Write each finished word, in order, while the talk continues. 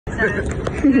So, you're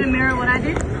gonna mirror what I do?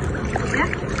 Yeah?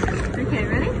 Okay,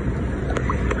 ready?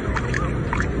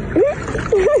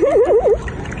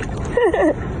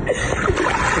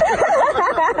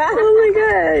 Oh my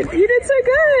god, you did so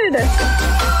good!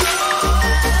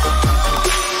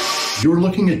 You're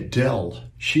looking at Delle.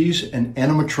 She's an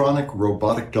animatronic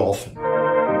robotic dolphin.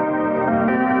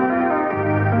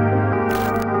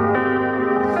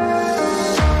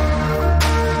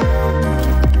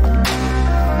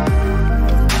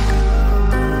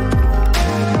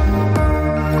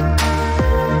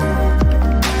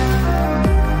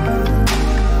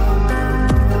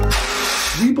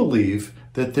 We believe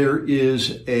that there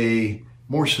is a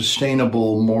more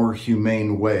sustainable, more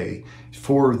humane way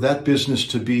for that business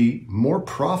to be more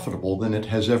profitable than it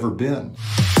has ever been.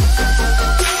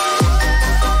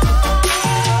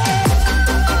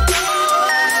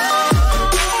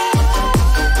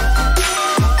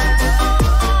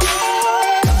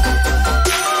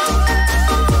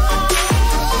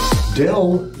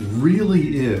 Delle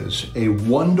really is a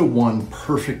one-to-one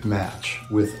perfect match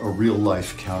with a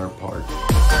real-life counterpart.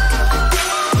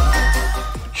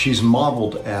 She's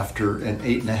modeled after an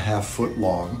 8.5 foot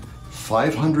long,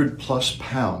 500 plus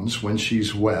pounds when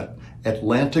she's wet,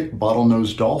 Atlantic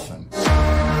bottlenose dolphin.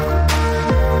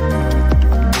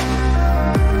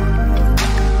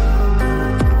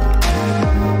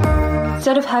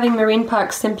 Instead of having marine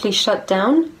parks simply shut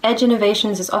down, Edge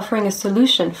Innovations is offering a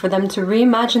solution for them to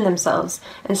reimagine themselves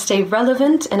and stay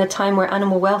relevant in a time where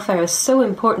animal welfare is so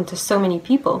important to so many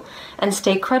people, and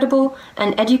stay credible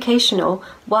and educational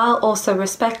while also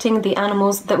respecting the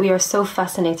animals that we are so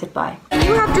fascinated by. Do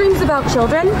you have dreams about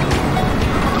children?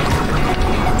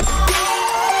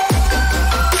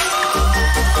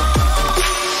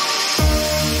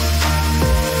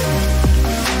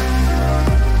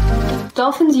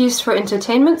 Dolphins used for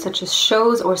entertainment, such as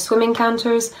shows or swim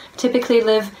encounters, typically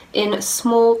live in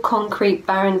small concrete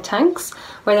barren tanks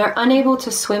where they're unable to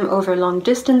swim over long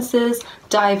distances,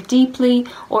 dive deeply,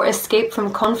 or escape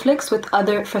from conflicts with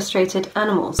other frustrated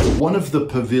animals. One of the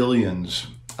pavilions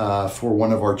for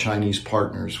one of our Chinese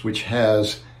partners, which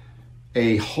has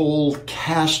a whole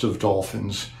cast of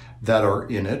dolphins that are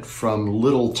in it, from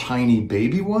little tiny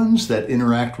baby ones that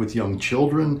interact with young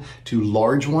children to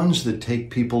large ones that take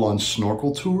people on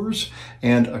snorkel tours,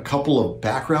 and a couple of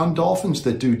background dolphins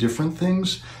that do different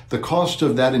things. The cost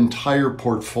of that entire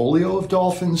portfolio of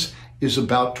dolphins is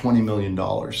about $20 million.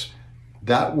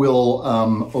 That will,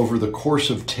 over the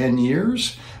course of 10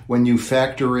 years, when you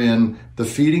factor in the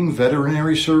feeding,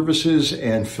 veterinary services,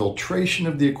 and filtration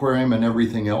of the aquarium and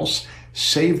everything else,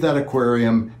 save that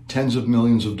aquarium tens of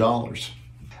millions of dollars.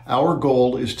 Our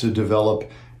goal is to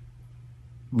develop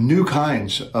new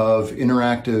kinds of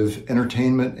interactive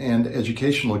entertainment and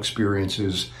educational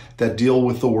experiences that deal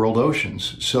with the world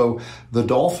oceans. So the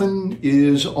dolphin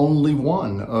is only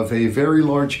one of a very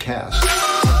large cast.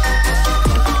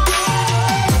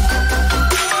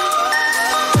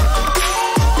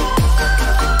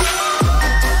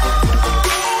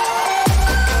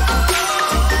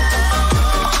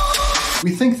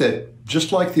 We think that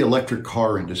just like the electric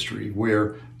car industry,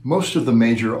 where most of the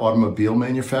major automobile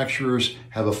manufacturers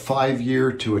have a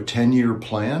 5-year to a 10-year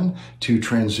plan to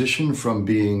transition from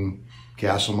being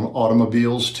gasoline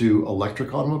automobiles to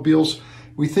electric automobiles,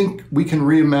 we think we can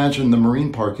reimagine the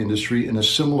marine park industry in a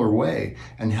similar way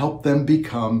and help them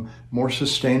become more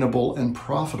sustainable and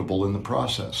profitable in the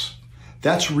process.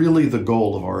 That's really the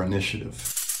goal of our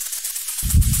initiative.